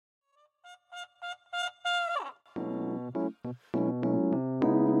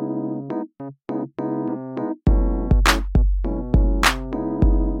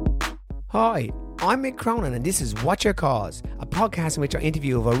Hi, I'm Mick Cronin and this is What's Your Cause, a podcast in which I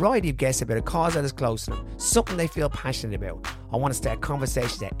interview a variety of guests about a cause that is close to them, something they feel passionate about. I want to start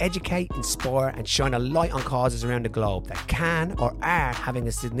conversations that educate, inspire and shine a light on causes around the globe that can or are having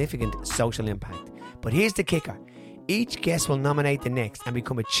a significant social impact. But here's the kicker. Each guest will nominate the next and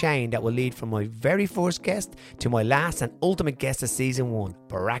become a chain that will lead from my very first guest to my last and ultimate guest of season 1,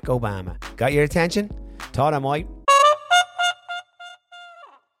 Barack Obama. Got your attention? Thought I might.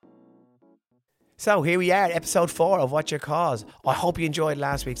 So here we are at episode 4 of What's Your Cause. I hope you enjoyed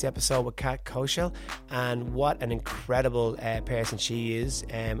last week's episode with Kat Koshel, and what an incredible person she is,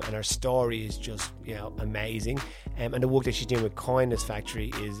 and her story is just amazing, and the work that she's doing with Kindness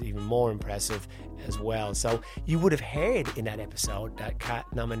Factory is even more impressive as well. So you would have heard in that episode that Kat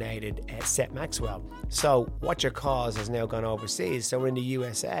nominated Seth Maxwell. So What's Your Cause has now gone overseas, so we're in the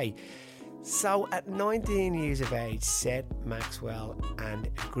USA. So at 19 years of age, Seth Maxwell and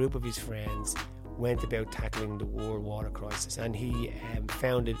a group of his friends went about tackling the world water crisis, and he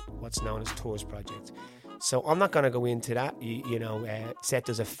founded what's known as Tours Project. So I'm not going to go into that. Seth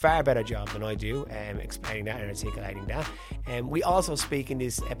does a far better job than I do explaining that and articulating that. We also speak in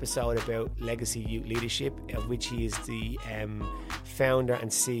this episode about legacy youth leadership, of which he is the founder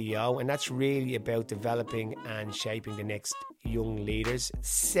and CEO, and that's really about developing and shaping the next young leaders.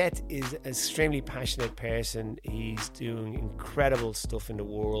 Seth is an extremely passionate person. He's doing incredible stuff in the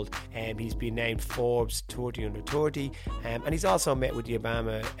world, and he's been named Forbes 30 under 30, and he's also met with the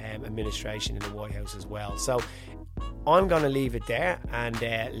Obama administration in the White House as well. So I'm going to leave it there, and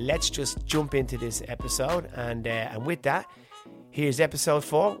let's just jump into this episode, and with that, here's episode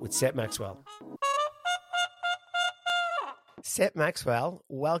 4 with Seth Maxwell. Seth Maxwell,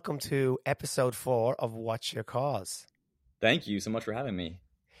 welcome to episode 4 of What's Your Cause. Thank you so much for having me.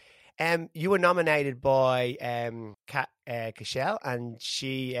 You were nominated by Kat Koshel, and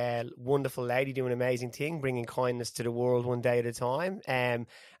she, wonderful lady, doing an amazing thing, bringing kindness to the world one day at a time. And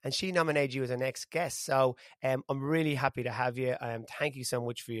she nominated you as our next guest. So I'm really happy to have you. Thank you so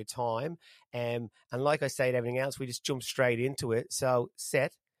much for your time. And like I said, everything else, we just jump straight into it. So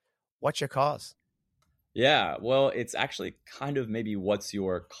Seth, what's your cause? Yeah, well, it's actually kind of maybe what's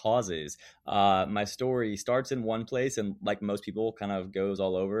your causes. My story starts in one place and, like most people, kind of goes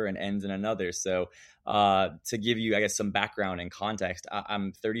all over and ends in another. So to give you, I guess, some background and context,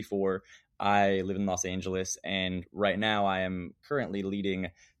 I'm 34. I live in Los Angeles, and right now I am currently leading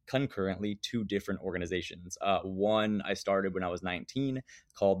concurrently 2 different organizations. One I started when I was 19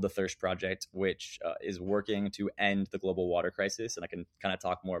 called the Thirst Project, which is working to end the global water crisis. And I can kind of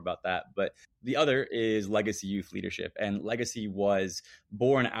talk more about that. But the other is Legacy Youth Leadership. And Legacy was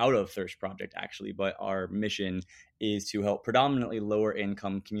born out of Thirst Project, actually. But our mission is to help predominantly lower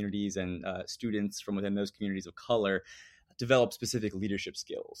income communities and students from within those communities of color develop specific leadership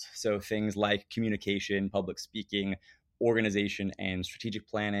skills. So things like communication, public speaking, organization and strategic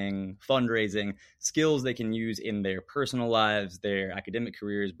planning, fundraising, skills they can use in their personal lives, their academic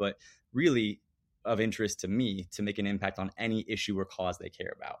careers, but really of interest to me to make an impact on any issue or cause they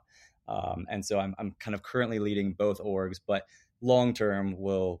care about. And so I'm kind of currently leading both orgs, but long term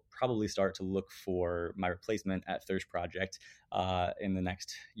we'll probably start to look for my replacement at Thirst Project in the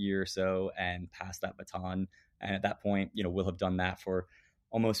next year or so and pass that baton. And at that point, we'll have done that for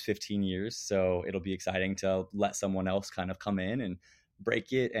almost 15 years. So it'll be exciting to let someone else kind of come in and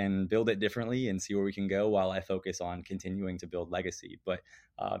break it and build it differently and see where we can go while I focus on continuing to build legacy. But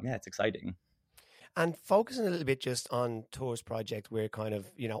yeah, it's exciting. And focusing a little bit just on Tours Project, where kind of,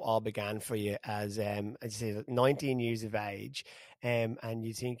 all began for you as you say, 19 years of age, and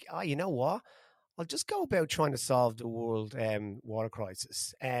you think, oh, you know what? I'll just go about trying to solve the world water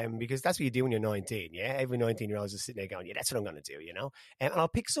crisis, because that's what you do when you're 19, yeah? Every 19-year-old is sitting there going, yeah, that's what I'm going to do, and I'll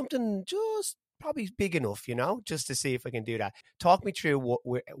pick something just probably big enough, just to see if I can do that. Talk me through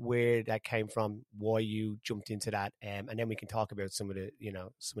where that came from, why you jumped into that, and then we can talk about some of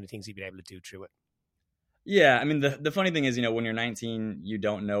the things you've been able to do through it. Yeah, I mean, the funny thing is, when you're 19, you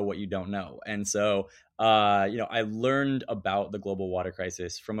don't know what you don't know. And so, I learned about the global water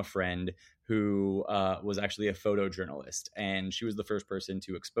crisis from a friend who was actually a photojournalist. And she was the first person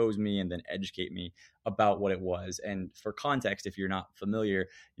to expose me and then educate me about what it was. And for context, if you're not familiar,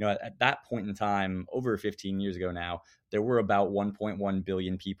 at that point in time, over 15 years ago now, there were about 1.1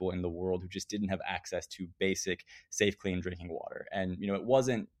 billion people in the world who just didn't have access to basic, safe, clean drinking water. And, it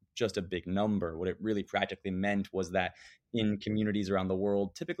wasn't just a big number. What it really practically meant was that in communities around the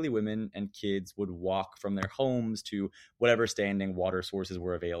world, typically women and kids would walk from their homes to whatever standing water sources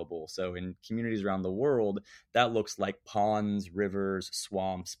were available. So in communities around the world, that looks like ponds, rivers,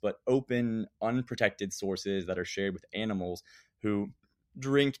 swamps, but open, unprotected sources that are shared with animals who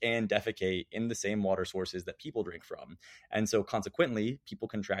drink and defecate in the same water sources that people drink from. And so consequently, people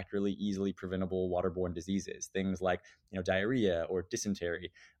contract really easily preventable waterborne diseases, things like, diarrhea or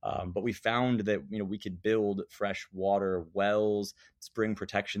dysentery. But we found that, we could build fresh water wells, spring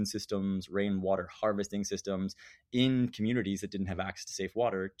protection systems, rainwater harvesting systems in communities that didn't have access to safe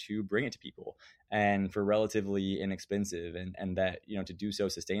water to bring it to people, and for relatively inexpensive, and that, to do so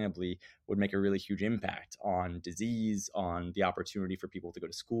sustainably would make a really huge impact on disease, on the opportunity for people to go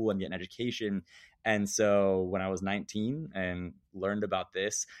to school and get an education. And so when I was 19 and learned about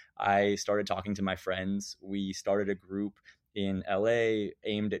this, I started talking to my friends. We started a group in LA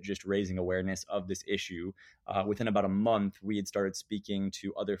aimed at just raising awareness of this issue. Within about a month, we had started speaking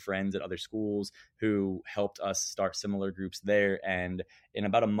to other friends at other schools who helped us start similar groups there. And in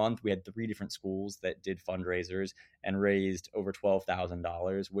about a month, we had 3 different schools that did fundraisers and raised over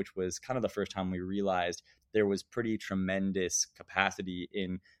 $12,000, which was kind of the first time we realized there was pretty tremendous capacity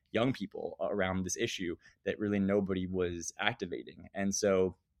in young people around this issue that really nobody was activating. And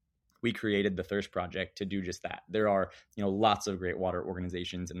so we created the Thirst Project to do just that. There are, lots of great water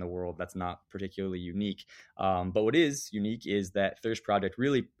organizations in the world. That's not particularly unique. But what is unique is that Thirst Project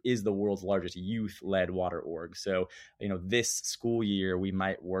really is the world's largest youth-led water org. So, this school year, we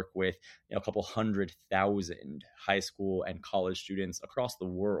might work with a couple 100,000 high school and college students across the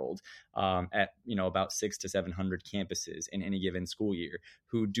world at, about 600 to 700 campuses in any given school year,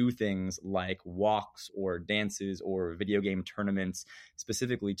 who do things like walks or dances or video game tournaments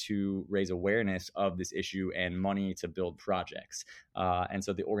specifically to raise awareness of this issue and money to build projects. And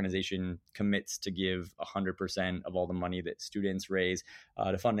so the organization commits to give 100% of all the money that students raise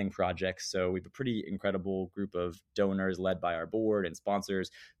to funding projects. So we have a pretty incredible group of donors led by our board and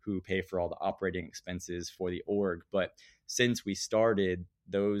sponsors who pay for all the operating expenses for the org. But since we started,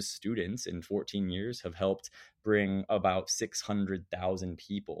 those students in 14 years have helped bring about 600,000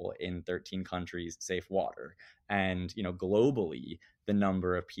 people in 13 countries safe water. And, globally, the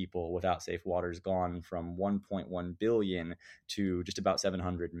number of people without safe water has gone from 1.1 billion to just about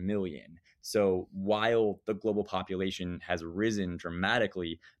 700 million. So while the global population has risen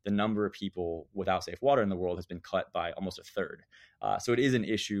dramatically, the number of people without safe water in the world has been cut by almost a third. So it is an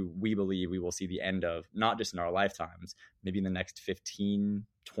issue we believe we will see the end of, not just in our lifetimes, maybe in the next 15,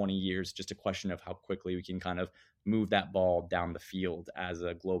 20 years, just a question of how quickly we can kind of move that ball down the field as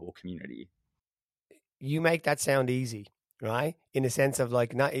a global community. You make that sound easy, right? In the sense of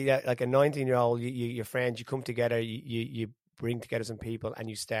like, not like a 19-year-old, your friends, you come together, you bring together some people, and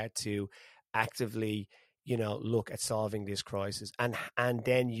you start to actively, look at solving this crisis, and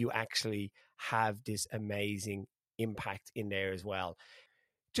then you actually have this amazing impact in there as well.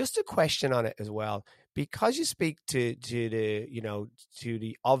 Just a question on it as well, because you speak to the to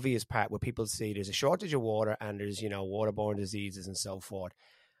the obvious part where people see there's a shortage of water and there's waterborne diseases and so forth.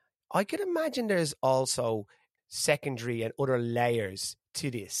 I can imagine there's also secondary and other layers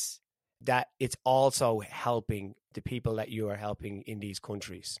to this, that it's also helping the people that you are helping in these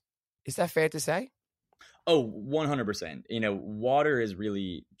countries. Is that fair to say? Oh, 100%. Water is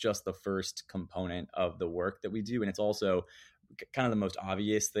really just the first component of the work that we do. And it's also kind of the most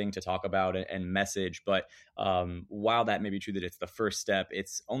obvious thing to talk about and message. But while that may be true that it's the first step,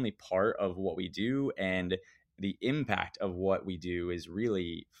 it's only part of what we do. And the impact of what we do is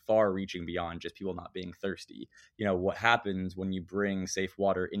really far reaching beyond just people not being thirsty. What happens when you bring safe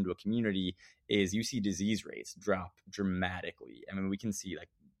water into a community is you see disease rates drop dramatically. I mean, we can see like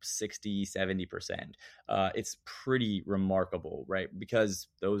 60, 70%. It's pretty remarkable, right? Because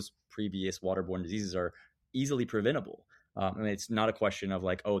those previous waterborne diseases are easily preventable. And it's not a question of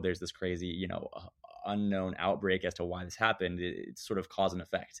like, oh, there's this crazy, unknown outbreak as to why this happened. It's sort of cause and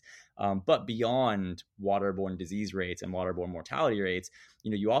effect. But beyond waterborne disease rates and waterborne mortality rates,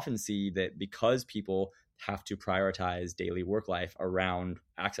 you often see that because people have to prioritize daily work life around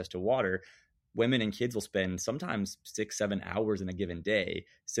access to water, women and kids will spend sometimes 6-7 hours in a given day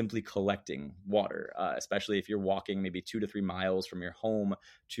simply collecting water, especially if you're walking maybe 2 to 3 miles from your home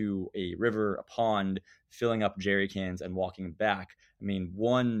to a river, a pond, filling up jerry cans and walking back. I mean,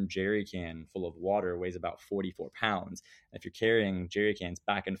 one jerry can full of water weighs about 44 pounds. And if you're carrying jerry cans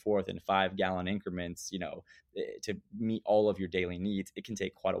back and forth in 5-gallon increments, to meet all of your daily needs, it can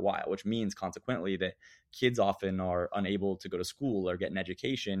take quite a while, which means consequently that kids often are unable to go to school or get an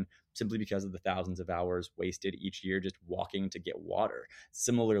education simply because of the thousands of hours wasted each year just walking to get water.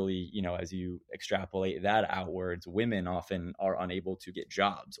 Similarly, as you extrapolate that outwards, women often are unable to get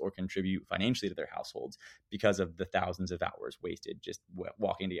jobs or contribute financially to their households because of the thousands of hours wasted just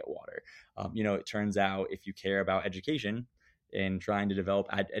walking to get water. It turns out if you care about education, in trying to develop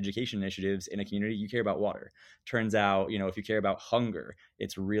education initiatives in a community, you care about water. Turns out, if you care about hunger,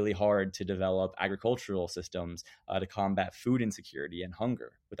 it's really hard to develop agricultural systems to combat food insecurity and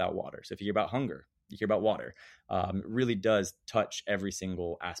hunger without water. So if you care about hunger, you care about water. It really does touch every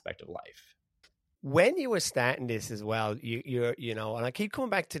single aspect of life. When you were starting this as well, you're, and I keep coming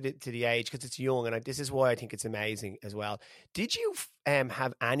back to the age because it's young, and this is why I think it's amazing as well. Did you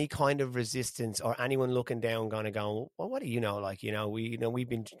have any kind of resistance, or anyone looking down, going, well, what do you know? Like, we've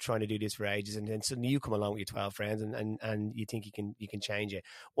been trying to do this for ages, and then suddenly you come along with your 12 friends, and you think you can change it.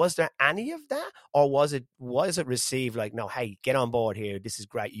 Was there any of that, or was it received like, no, hey, get on board here. This is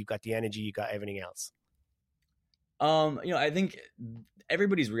great. You got the energy. You got everything else. I think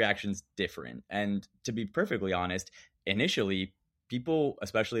everybody's reaction's different. And to be perfectly honest, initially, people,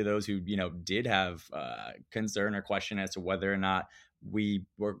 especially those who, did have concern or question as to whether or not we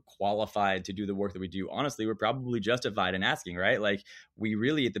were qualified to do the work that we do, honestly, we're probably justified in asking, right? Like, we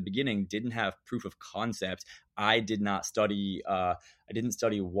really at the beginning didn't have proof of concept. I didn't study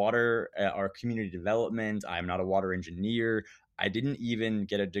water or community development. I'm not a water engineer. I didn't even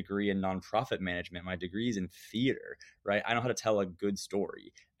get a degree in nonprofit management. My degree is in theater, right? I know how to tell a good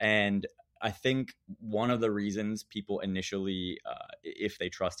story. And I think one of the reasons people initially, if they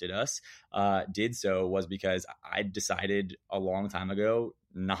trusted us, did so was because I decided a long time ago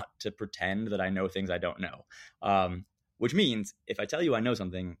not to pretend that I know things I don't know. Which means if I tell you I know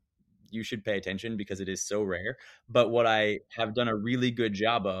something, you should pay attention because it is so rare. But what I have done a really good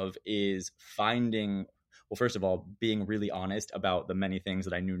job of is first of all, being really honest about the many things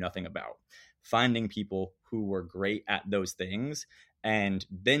that I knew nothing about, finding people who were great at those things, and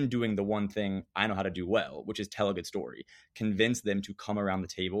then doing the one thing I know how to do well, which is tell a good story, convince them to come around the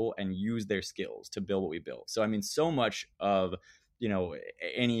table and use their skills to build what we built. So, I mean, so much of,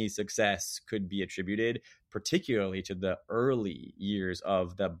 any success could be attributed particularly to the early years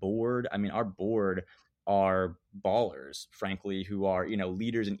of the board. I mean, our board are ballers, frankly, who are,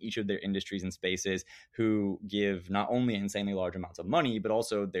 leaders in each of their industries and spaces, who give not only insanely large amounts of money, but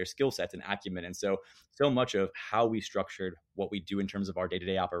also their skill sets and acumen. And so much of how we structured what we do in terms of our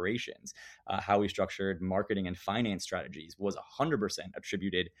day-to-day operations, how we structured marketing and finance strategies was 100%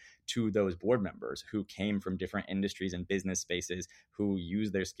 attributed to those board members who came from different industries and business spaces, who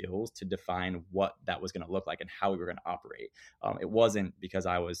used their skills to define what that was going to look like and how we were going to operate. It wasn't because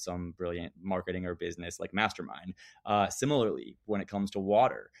I was some brilliant marketing or business like mastermind. Similarly, when it comes to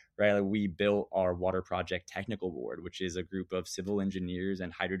water, right? Like, we built our water project technical board, which is a group of civil engineers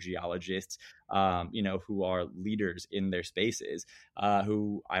and hydrogeologists, who are leaders in their spaces,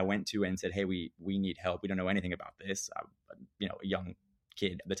 who I went to and said, hey, we need help. We don't know anything about this. A young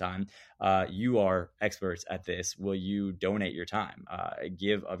kid at the time. You are experts at this. Will you donate your time,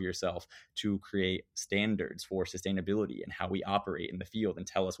 give of yourself to create standards for sustainability and how we operate in the field, and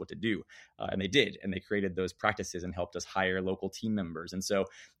tell us what to do? And they did, and they created those practices and helped us hire local team members. And so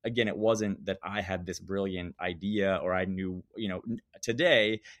again, it wasn't that I had this brilliant idea or I knew,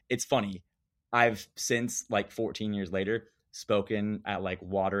 today it's funny. I've since, like, 14 years later, spoken at like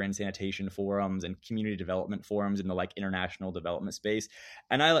water and sanitation forums and community development forums in the like international development space.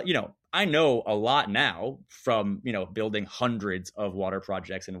 And I know a lot now from, building hundreds of water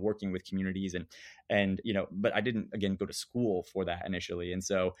projects and working with communities and, but I didn't, again, go to school for that initially. And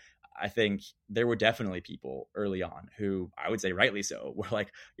so I think there were definitely people early on who, I would say rightly so, were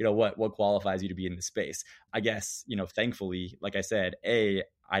like, what qualifies you to be in this space? I guess, thankfully, like I said,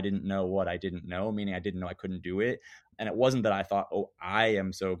 I didn't know what I didn't know, meaning I didn't know I couldn't do it. And it wasn't that I thought, oh, I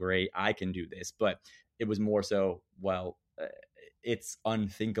am so great, I can do this. But it was more so, it's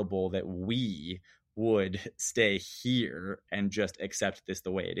unthinkable that we would stay here and just accept this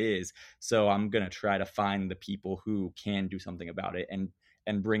the way it is. So I'm going to try to find the people who can do something about it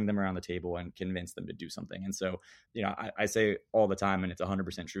and bring them around the table and convince them to do something. And so, I say all the time, and it's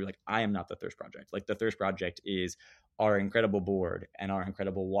 100% true, like, I am not the Thirst Project. Like, the Thirst Project is our incredible board and our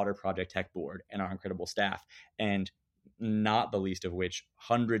incredible water project tech board and our incredible staff, and not the least of which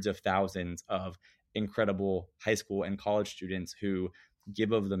hundreds of thousands of incredible high school and college students who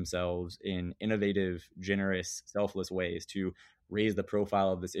give of themselves in innovative, generous, selfless ways to raise the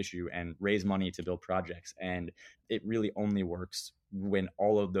profile of this issue and raise money to build projects. And it really only works when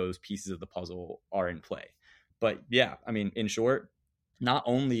all of those pieces of the puzzle are in play. But yeah, I mean, in short, not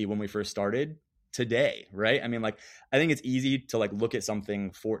only when we first started, today, right? I mean, like, I think it's easy to like look at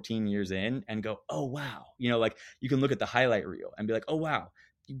something 14 years in and go, oh, wow. Like, you can look at the highlight reel and be like, oh, wow,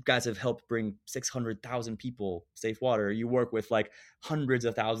 you guys have helped bring 600,000 people safe water. You work with like hundreds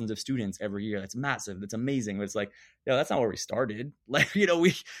of thousands of students every year. That's massive. That's amazing. But it's like, that's not where we started. Like,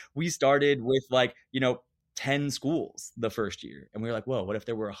 we started with like, 10 schools the first year. And we were like, whoa, what if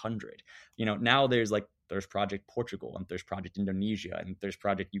there were 100? Now there's Project Portugal, and there's Project Indonesia, and there's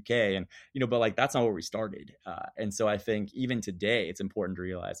Project UK, and but like that's not where we started. And so I think even today it's important to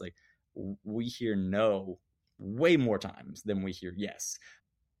realize, like, we hear no way more times than we hear yes.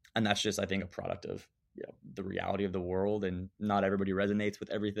 And that's just, I think, a product of the reality of the world, and not everybody resonates with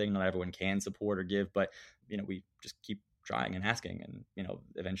everything. Not everyone can support or give, but we just keep trying and asking, and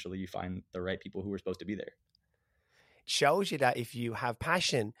eventually you find the right people who are supposed to be there. Shows you that if you have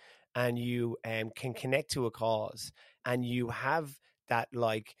passion and you can connect to a cause, and you have that,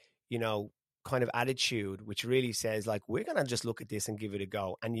 like, kind of attitude which really says, like, we're going to just look at this and give it a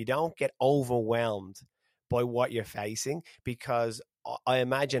go, and you don't get overwhelmed by what you're facing. Because I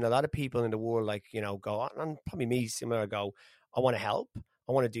imagine a lot of people in the world, like, go, and probably me similar, go, I want to help,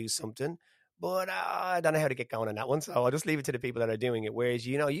 I want to do something, but I don't know how to get going on that one. So I'll just leave it to the people that are doing it. Whereas,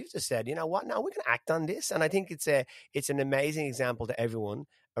 you just said, what, now we can act on this. And I think it's an amazing example to everyone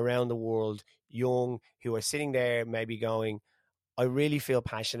around the world, young, who are sitting there maybe going, I really feel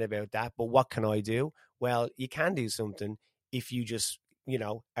passionate about that, but what can I do? Well, you can do something if you just,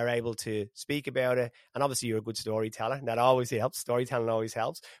 are able to speak about it. And obviously you're a good storyteller, and that always helps. Storytelling always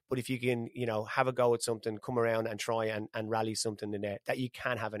helps. But if you can, have a go at something, come around and try and rally something in there, that you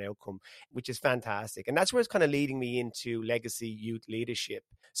can have an outcome, which is fantastic. And that's where it's kind of leading me into legacy youth leadership.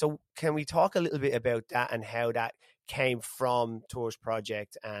 So can we talk a little bit about that, and how that came from Tours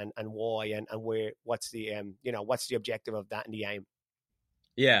Project, and why, and where, what's the objective of that and the aim?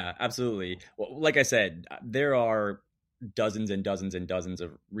 Yeah, absolutely. Well, like I said, there are dozens and dozens and dozens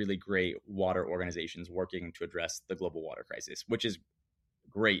of really great water organizations working to address the global water crisis, which is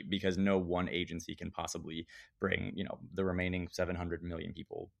great because no one agency can possibly bring, the remaining 700 million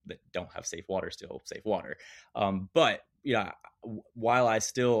people that don't have safe water still safe water. But while I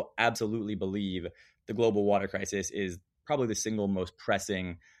still absolutely believe the global water crisis is probably the single most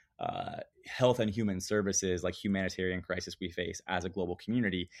pressing health and human services, like humanitarian crisis we face as a global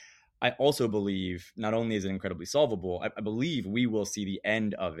community, I also believe not only is it incredibly solvable, I believe we will see the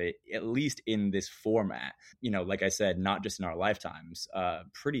end of it, at least in this format. Like I said, not just in our lifetimes,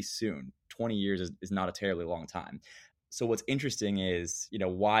 pretty soon. 20 years is not a terribly long time. So what's interesting is,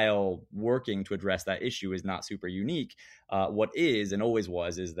 while working to address that issue is not super unique, what is and always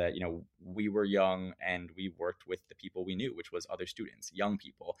was is that, we were young and we worked with the people we knew, which was other students, young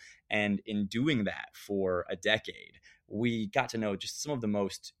people. And in doing that for a decade, we got to know just some of the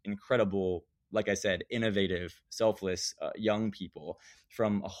most incredible, like I said, innovative, selfless young people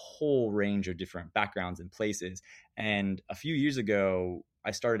from a whole range of different backgrounds and places. And a few years ago,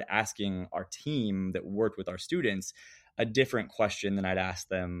 I started asking our team that worked with our students a different question than I'd asked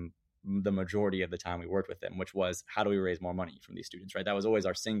them the majority of the time we worked with them, which was, how do we raise more money from these students, right? That was always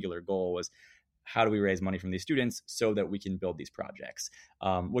our singular goal, was how do we raise money from these students so that we can build these projects,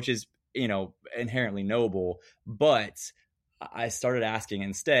 which is, inherently noble. But I started asking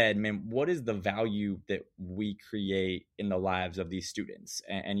instead, man, what is the value that we create in the lives of these students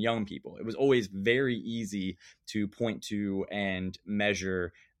and young people? It was always very easy to point to and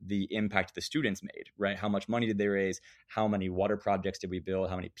measure the impact the students made, right? How much money did they raise? How many water projects did we build?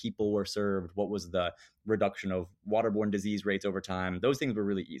 How many people were served? What was the reduction of waterborne disease rates over time? Those things were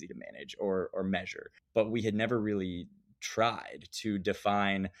really easy to manage or measure, but we had never really tried to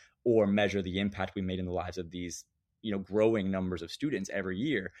define or measure the impact we made in the lives of these growing numbers of students every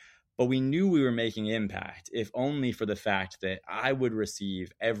year. But we knew we were making impact, if only for the fact that I would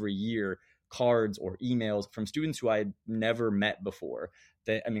receive every year cards or emails from students who I had never met before,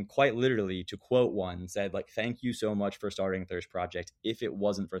 that, quite literally, to quote one, said, like, thank you so much for starting Thirst Project. If it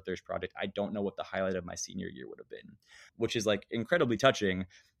wasn't for Thirst Project, I don't know what the highlight of my senior year would have been, which is like incredibly touching,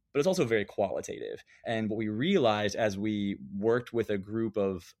 but it's also very qualitative. And what we realized as we worked with a group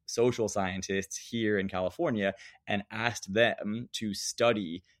of social scientists here in California and asked them to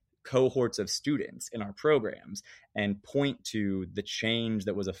study cohorts of students in our programs and point to the change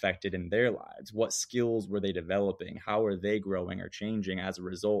that was affected in their lives. What skills were they developing? How are they growing or changing as a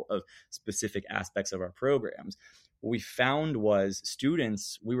result of specific aspects of our programs? What we found was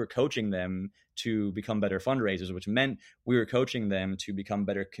students, we were coaching them to become better fundraisers, which meant we were coaching them to become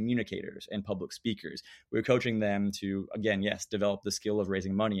better communicators and public speakers. We were coaching them to, again, yes, develop the skill of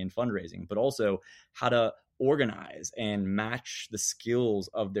raising money and fundraising, but also how to organize and match the skills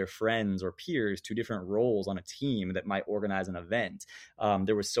of their friends or peers to different roles on a team that might organize an event.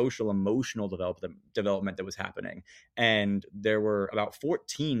 There was social emotional development that was happening. And there were about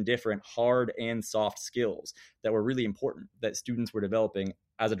 14 different hard and soft skills that were really important that students were developing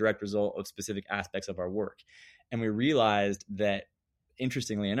as a direct result of specific aspects of our work. And we realized that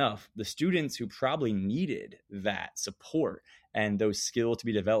interestingly enough, the students who probably needed that support and those skills to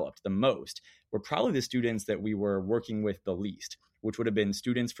be developed the most were probably the students that we were working with the least, which would have been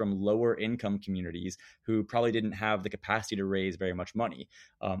students from lower income communities who probably didn't have the capacity to raise very much money.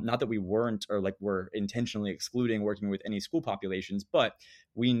 Not that we weren't or like were intentionally excluding working with any school populations, but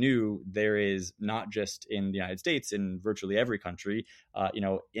we knew there is not just in the United States, in virtually every country,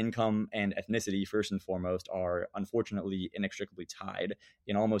 income and ethnicity, first and foremost, are unfortunately inextricably tied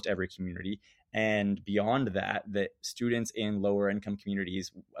in almost every community. And beyond that, that students in lower income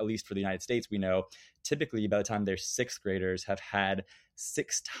communities, at least for the United States, we know typically by the time they're sixth graders have had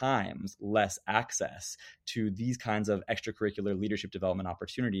 6 times less access to these kinds of extracurricular leadership development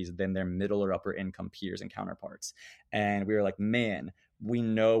opportunities than their middle or upper income peers and counterparts. And we were like, man, we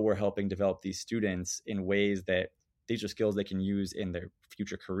know we're helping develop these students in ways that these are skills they can use in their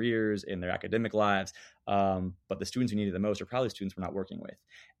future careers, in their academic lives. But the students who need it the most are probably students we're not working with.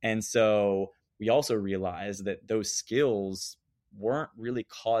 And so we also realized that those skills weren't really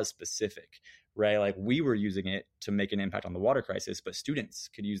cause specific, right? Like we were using it to make an impact on the water crisis, but students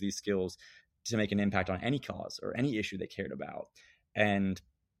could use these skills to make an impact on any cause or any issue they cared about. And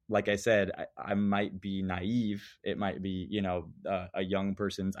like I said, I might be naive. It might be, a young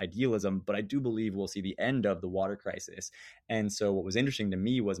person's idealism, but I do believe we'll see the end of the water crisis. And so what was interesting to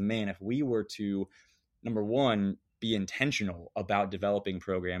me was, man, if we were to, number one, be intentional about developing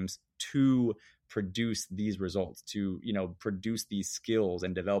programs to produce these results, to, produce these skills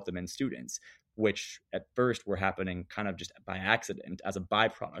and develop them in students, which at first were happening kind of just by accident as a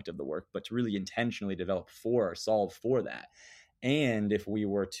byproduct of the work, but to really intentionally develop for or solve for that. And if we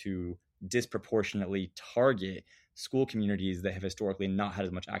were to disproportionately target school communities that have historically not had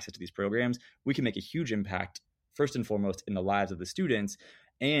as much access to these programs, we can make a huge impact, first and foremost, in the lives of the students.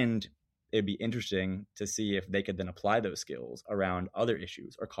 And it'd be interesting to see if they could then apply those skills around other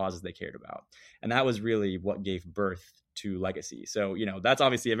issues or causes they cared about. And that was really what gave birth to Legacy. So, that's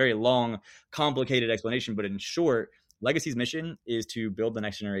obviously a very long, complicated explanation, but in short, Legacy's mission is to build the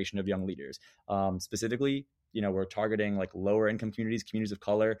next generation of young leaders. Specifically, we're targeting like lower income communities of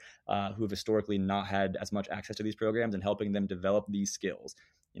color who have historically not had as much access to these programs, and helping them develop these skills,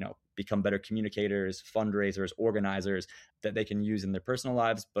 become better communicators, fundraisers, organizers that they can use in their personal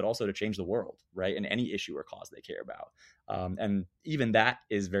lives, but also to change the world, right? In any issue or cause they care about. And even that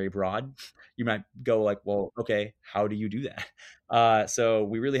is very broad. You might go like, well, okay, how do you do that? So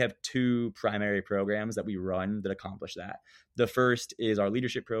we really have 2 primary programs that we run that accomplish that. The first is our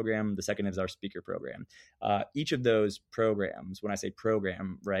leadership program. The second is our speaker program. Each of those programs, when I say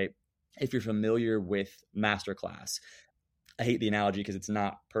program, right, if you're familiar with Masterclass, I hate the analogy because it's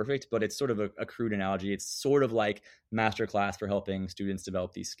not perfect, but it's sort of a crude analogy. It's sort of like Masterclass for helping students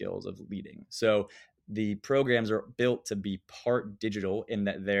develop these skills of leading. So the programs are built to be part digital in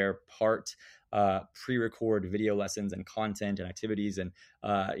that they're part pre-record video lessons and content and activities and,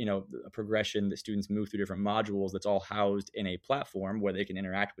 a progression that students move through different modules that's all housed in a platform where they can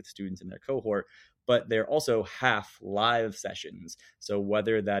interact with students in their cohort. But they're also half live sessions. So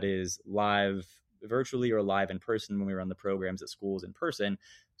whether that is live virtually or live in person when we run the programs at schools in person,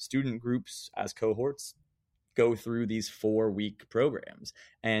 student groups as cohorts go through these 4-week programs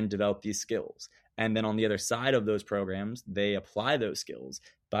and develop these skills. And then on the other side of those programs, they apply those skills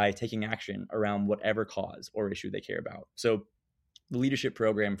by taking action around whatever cause or issue they care about. So the leadership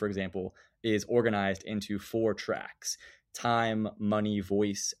program, for example, is organized into 4 tracks: time, money,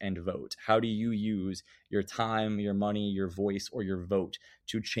 voice, and vote. How do you use your time, your money, your voice, or your vote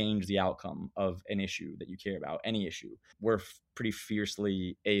to change the outcome of an issue that you care about, any issue? We're pretty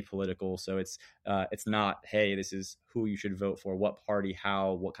fiercely apolitical, so it's not, hey, this is who you should vote for, what party,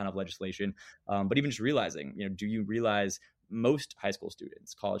 how, what kind of legislation, but even just realizing, do you realize most high school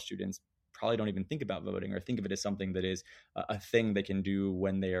students, college students, probably don't even think about voting or think of it as something that is a thing they can do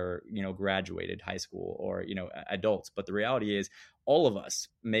when they are, graduated high school or, adults. But the reality is all of us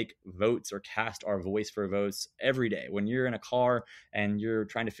make votes or cast our voice for votes every day. When you're in a car and you're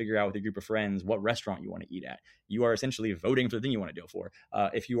trying to figure out with a group of friends what restaurant you want to eat at, you are essentially voting for the thing you want to go for.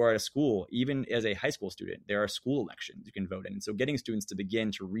 If you are at a school, even as a high school student, there are school elections you can vote in. And so getting students to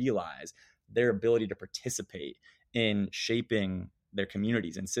begin to realize their ability to participate in shaping their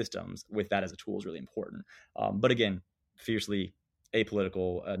communities and systems with that as a tool is really important. But again, fiercely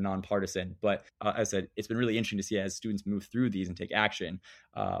apolitical, nonpartisan. But as I said, it's been really interesting to see as students move through these and take action,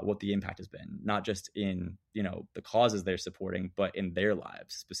 what the impact has been, not just in, the causes they're supporting, but in their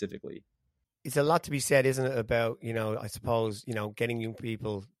lives specifically. It's a lot to be said, isn't it, about, I suppose, getting young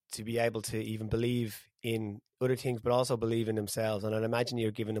people to be able to even believe in other things, but also believe in themselves. And I'd imagine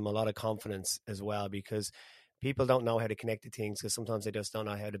you're giving them a lot of confidence as well, because people don't know how to connect to things because sometimes they just don't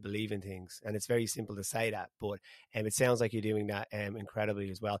know how to believe in things. And it's very simple to say that, but it sounds like you're doing that incredibly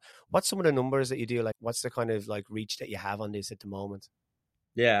as well. What's some of the numbers that you do? Like, what's the kind of like reach that you have on this at the moment?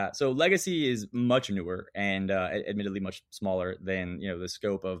 Yeah, so Legacy is much newer and admittedly much smaller than the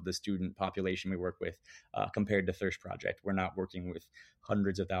scope of the student population we work with compared to Thirst Project. We're not working with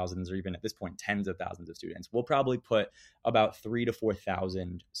hundreds of thousands or even at this point tens of thousands of students. We'll probably put about 3 to 4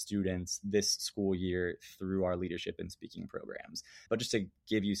 thousand students this school year through our leadership and speaking programs. But just to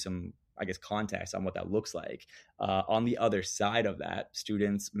give you some, I guess, context on what that looks like. On the other side of that,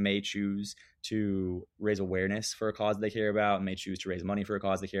 students may choose to raise awareness for a cause they care about, may choose to raise money for a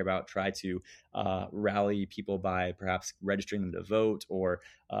cause they care about, try to rally people by perhaps registering them to vote or,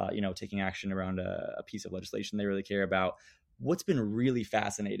 taking action around a piece of legislation they really care about. What's been really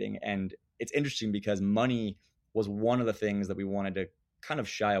fascinating, and it's interesting because money was one of the things that we wanted to kind of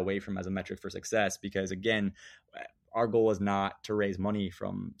shy away from as a metric for success, because again, our goal is not to raise money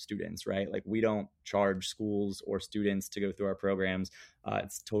from students, right? Like, we don't charge schools or students to go through our programs.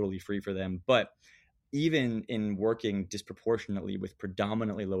 It's totally free for them. But even in working disproportionately with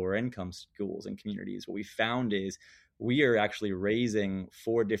predominantly lower income schools and communities, what we found is we are actually raising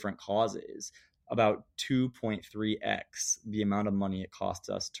for different causes about 2.3x the amount of money it costs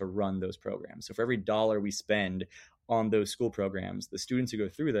us to run those programs. So for every dollar we spend on those school programs, the students who go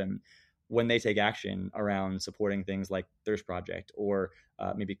through them, when they take action around supporting things like Thirst Project or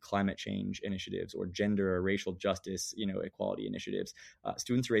maybe climate change initiatives or gender or racial justice, equality initiatives,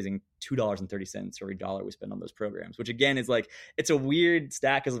 students are raising $2.30 for every dollar we spend on those programs, which again is like, it's a weird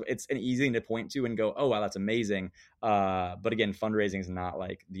stat because it's an easy thing to point to and go, oh, wow, that's amazing. But again, fundraising is not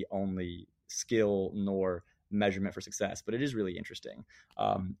like the only skill nor measurement for success, but it is really interesting.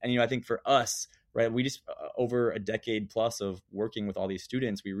 And I think for us, right, we just over a decade plus of working with all these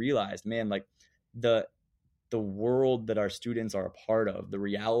students, we realized, man, like the world that our students are a part of, the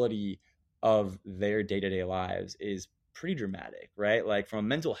reality of their day-to-day lives is pretty dramatic, right? Like from a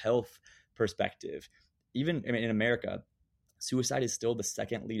mental health perspective, even in America, suicide is still the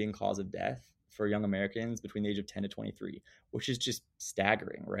second leading cause of death for young Americans between the age of 10 to 23, which is just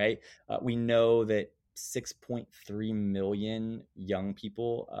staggering, right? We know that 6.3 million young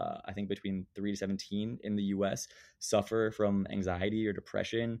people, I think between 3 to 17 in the US, suffer from anxiety or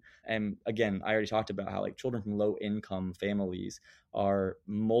depression. And again, I already talked about how like children from low income families are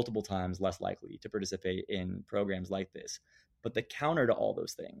multiple times less likely to participate in programs like this. But the counter to all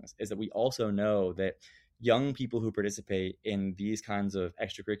those things is that we also know that young people who participate in these kinds of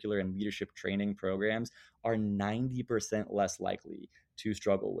extracurricular and leadership training programs are 90% less likely to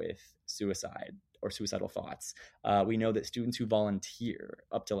struggle with suicide or suicidal thoughts. We know that students who volunteer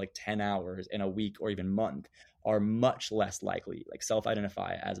up to like 10 hours in a week or even month are much less likely, like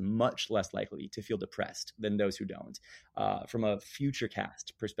self-identify as much less likely to feel depressed than those who don't. From a future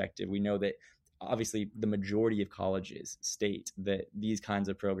cast perspective, we know that obviously the majority of colleges state that these kinds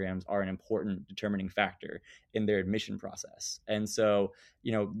of programs are an important determining factor in their admission process. And so,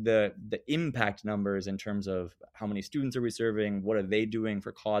 the impact numbers in terms of how many students are we serving, what are they doing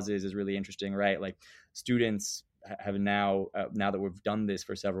for causes is really interesting, right? Like students have now that we've done this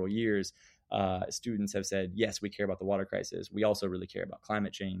for several years, students have said, yes, we care about the water crisis. We also really care about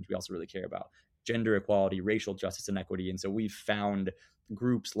climate change. We also really care about gender equality, racial justice and equity. And so we've found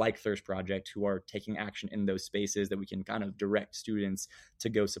groups like Thirst Project who are taking action in those spaces that we can kind of direct students to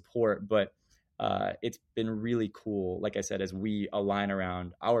go support. But it's been really cool. Like I said, as we align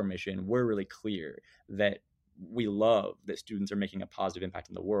around our mission, we're really clear that we love that students are making a positive impact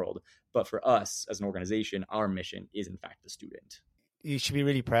in the world. But for us as an organization, our mission is in fact the student. You should be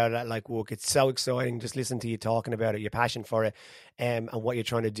really proud of that like work. It's so exciting just listening to you talking about it, your passion for it, and what you're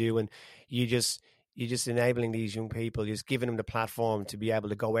trying to do. And you're just enabling these young people, just giving them the platform to be able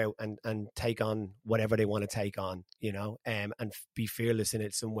to go out and take on whatever they want to take on, and be fearless in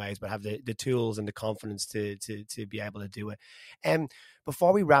it some ways, but have the tools and the confidence to be able to do it.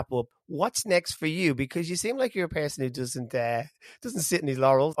 Before we wrap up, what's next for you? Because you seem like you're a person who doesn't sit in his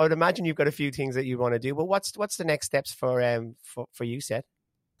laurels. I would imagine you've got a few things that you want to do, but what's the next steps for you, Seth?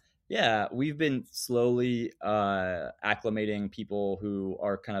 Yeah, we've been slowly acclimating people who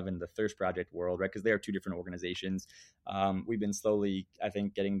are kind of in the Thirst Project world, right? Because they are two different organizations. We've been slowly, I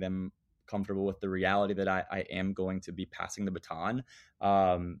think, getting them comfortable with the reality that I am going to be passing the baton.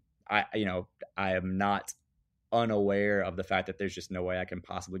 I am not unaware of the fact that there's just no way I can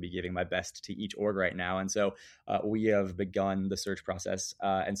possibly be giving my best to each org right now. And so we have begun the search process.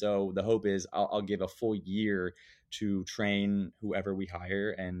 And so the hope is I'll give a full year to train whoever we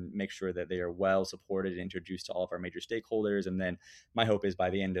hire and make sure that they are well supported and introduced to all of our major stakeholders. And then my hope is by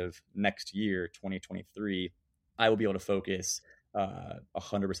the end of next year, 2023, I will be able to focus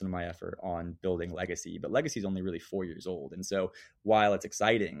 100% of my effort on building legacy. But legacy is only really 4 years old, and so while it's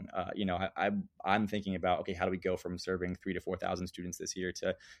exciting, I'm thinking about, okay, how do we go from serving 3 to 4 thousand students this year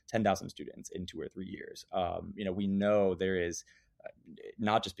to 10,000 students in 2 or 3 years? We know there is,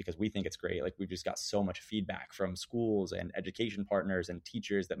 not just because we think it's great, like we've just got so much feedback from schools and education partners and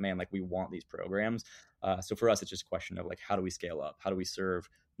teachers that, man, like we want these programs. So for us, it's just a question of like, how do we scale up? How do we serve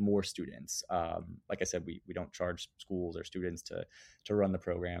more students? Like I said, we don't charge schools or students to run the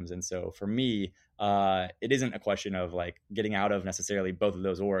programs. And so for me, it isn't a question of like getting out of necessarily both of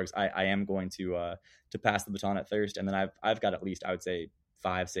those orgs. I am going to pass the baton at Thirst, and then I've got at least, I would say,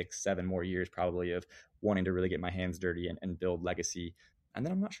 5, 6, 7 more years probably of wanting to really get my hands dirty and build legacy. And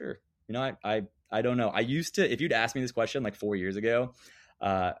then I'm not sure. I don't know. I used to, if you'd asked me this question like 4 years ago,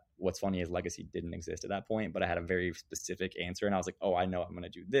 what's funny is legacy didn't exist at that point, but I had a very specific answer, and I was like, oh, I know I'm going to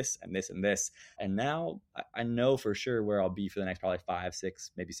do this and this and this. And now I know for sure where I'll be for the next probably 5,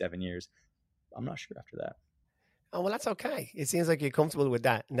 6, maybe 7 years. I'm not sure after that. Oh, well, that's okay. It seems like you're comfortable with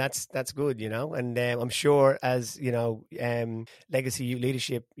that, and that's good, And I'm sure as legacy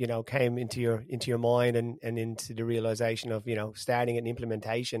leadership, came into your mind and into the realization of starting an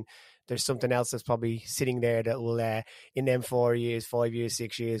implementation. There's something else that's probably sitting there that will, in them 4 years, 5 years,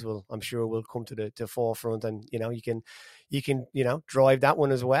 6 years, I'm sure will come to the forefront, and you can drive that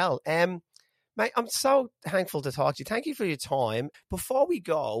one as well. Mate, I'm so thankful to talk to you. Thank you for your time. Before we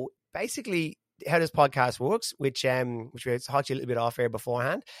go, basically, how this podcast works, which we talked to you a little bit off air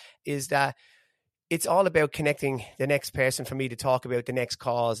beforehand, is that it's all about connecting the next person for me to talk about the next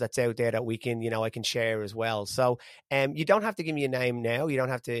cause that's out there that we can, I can share as well. So you don't have to give me a name now. You don't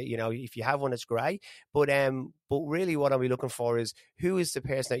have to, if you have one, it's great. But really what I'll be looking for is who is the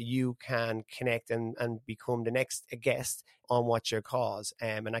person that you can connect and become the next guest on What's Your Cause.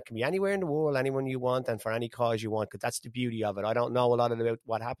 And that can be anywhere in the world, anyone you want, and for any cause you want, because that's the beauty of it. I don't know a lot about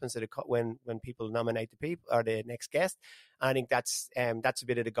what happens to when people nominate the people or the next guest. I think that's a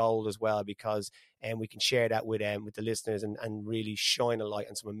bit of the goal as well, because we can share that with the listeners and really shine a light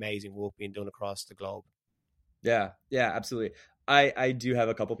on some amazing work being done across the globe. Yeah, absolutely. I do have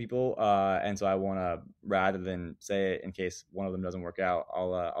a couple people, and so I want to, rather than say it in case one of them doesn't work out,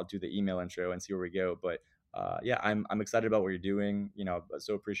 I'll do the email intro and see where we go. But I'm excited about what you're doing.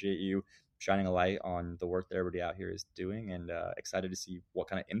 So appreciate you shining a light on the work that everybody out here is doing, and excited to see what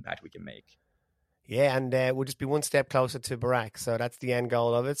kind of impact we can make. Yeah, and we'll just be one step closer to Barack. So that's the end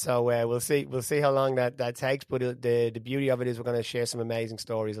goal of it. So we'll see how long that takes. But the beauty of it is we're going to share some amazing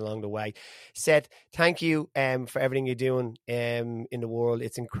stories along the way. Seth, thank you for everything you're doing in the world.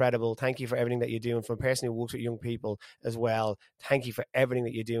 It's incredible. Thank you for everything that you're doing. From a person who works with young people as well, thank you for everything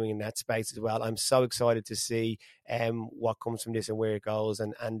that you're doing in that space as well. I'm so excited to see what comes from this and where it goes,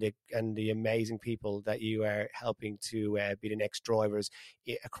 and the amazing people that you are helping to be the next drivers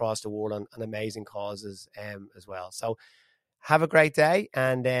across the world on amazing causes as well. So have a great day,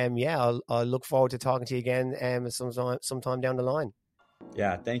 and I'll look forward to talking to you again sometime down the line.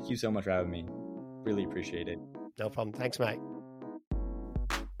 Yeah, thank you so much for having me. Really appreciate it. No problem. Thanks, mate.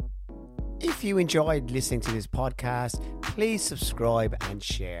 If you enjoyed listening to this podcast, please subscribe and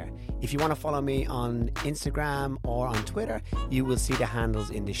share. If you want to follow me on Instagram or on Twitter, you will see the handles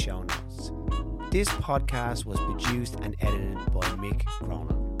in the show notes. This podcast was produced and edited by Mick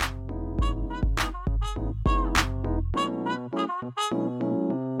Cronin.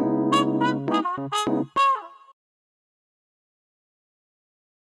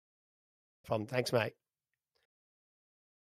 Thanks, mate.